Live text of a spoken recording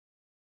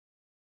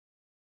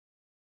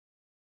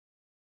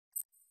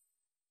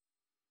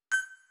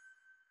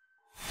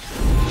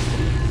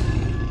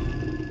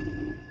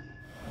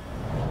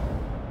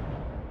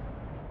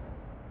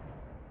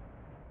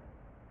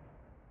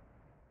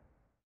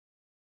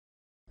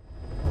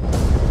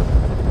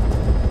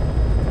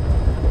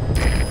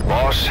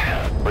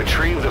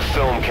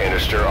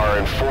canister our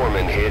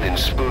informant hid in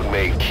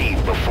Spookmade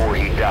Keep before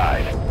he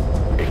died.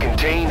 It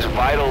contains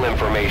vital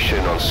information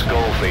on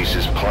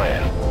Skullface's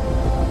plan.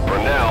 For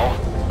now,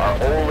 our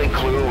only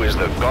clue is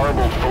the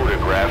garbled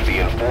photograph the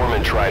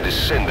informant tried to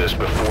send us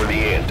before the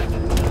end.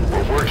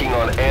 We're working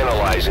on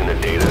analyzing the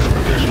data,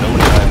 but there's no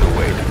time to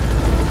wait.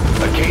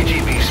 A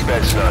KGB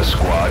Spetsnaz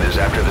squad is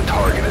after the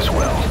target as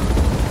well.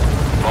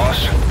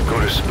 Boss, go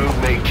to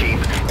Spookmade Keep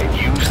and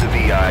use the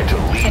VI to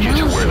lead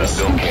you to where the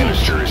film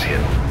canister is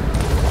hidden.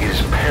 It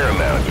is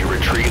paramount you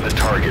retrieve the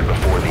target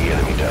before the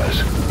enemy does.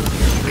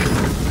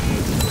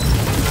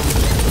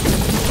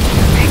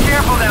 Be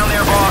careful down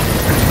there,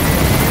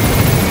 boss.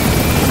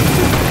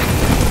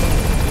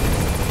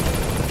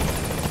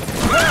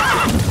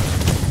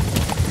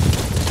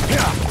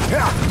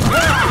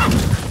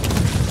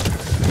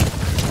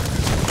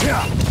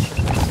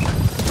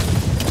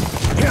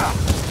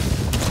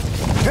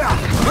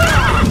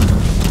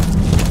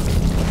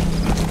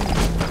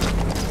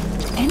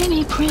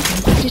 Enemy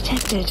presence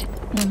detected.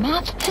 The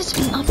map has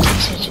been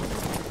updated.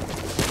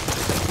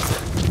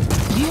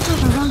 You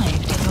have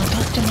arrived at your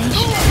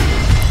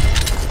destination.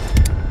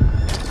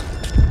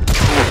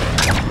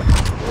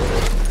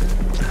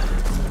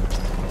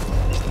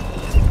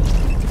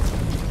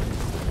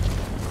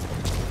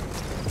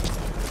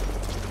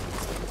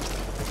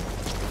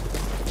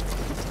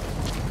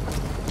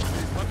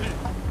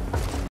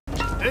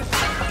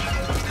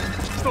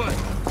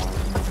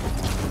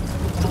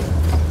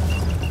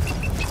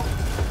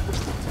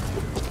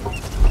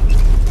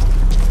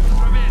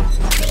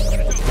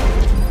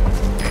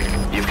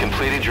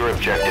 Your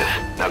objective.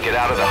 Now get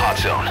out of the hot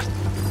zone.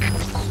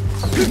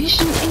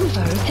 Mission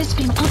info has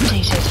been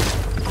updated.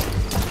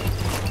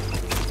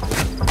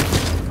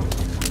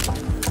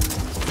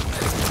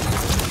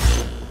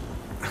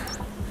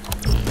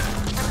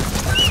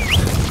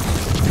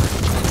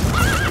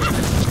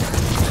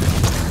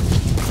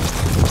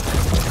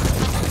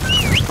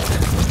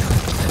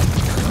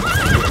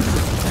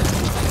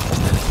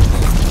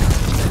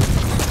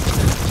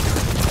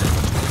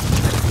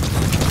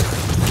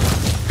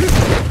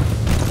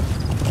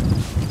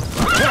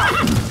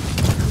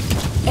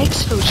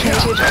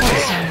 Exfiltrated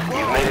hot zone.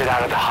 You've made it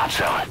out of the hot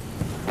zone.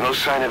 No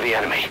sign of the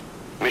enemy.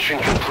 Mission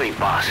complete,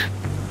 boss.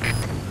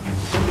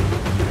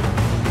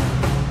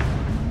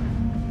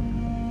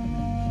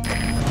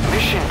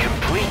 Mission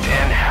complete,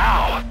 and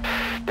how?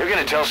 They're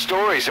gonna tell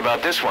stories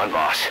about this one,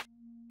 boss.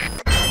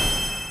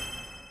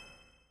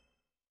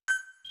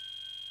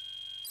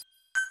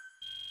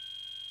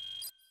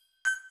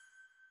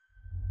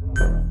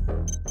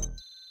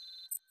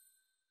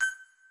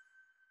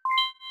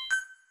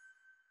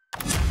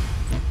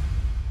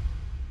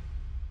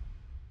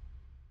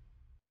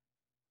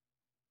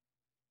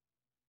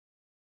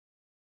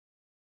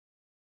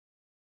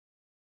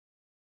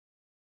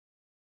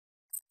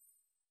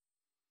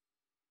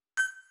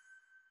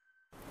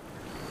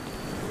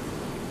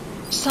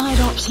 Side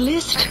ops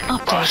list Boss,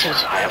 updated.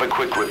 I have a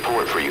quick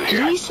report for you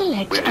here. Please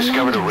select We've a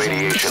discovered a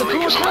landing zone. radiation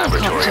leak in Support the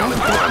laboratory on the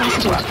helicopter quarantine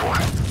requested.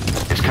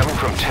 platform. It's coming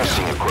from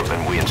testing equipment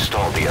we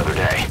installed the other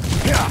day.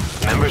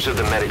 Members of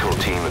the medical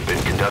team have been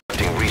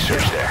conducting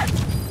research there,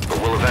 but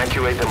we'll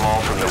evacuate them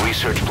all from the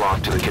research block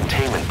to the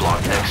containment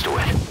block next to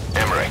it.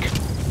 Emmerich.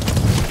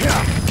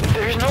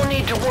 There's no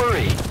need to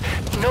worry.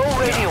 No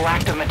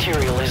radioactive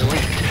material is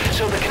leaked,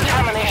 so the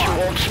contamination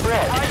won't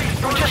spread.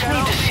 We just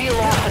need to seal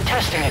off the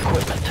testing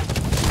equipment.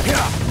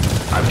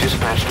 I've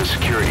dispatched a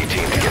security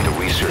team to get the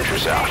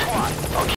researchers out. I'll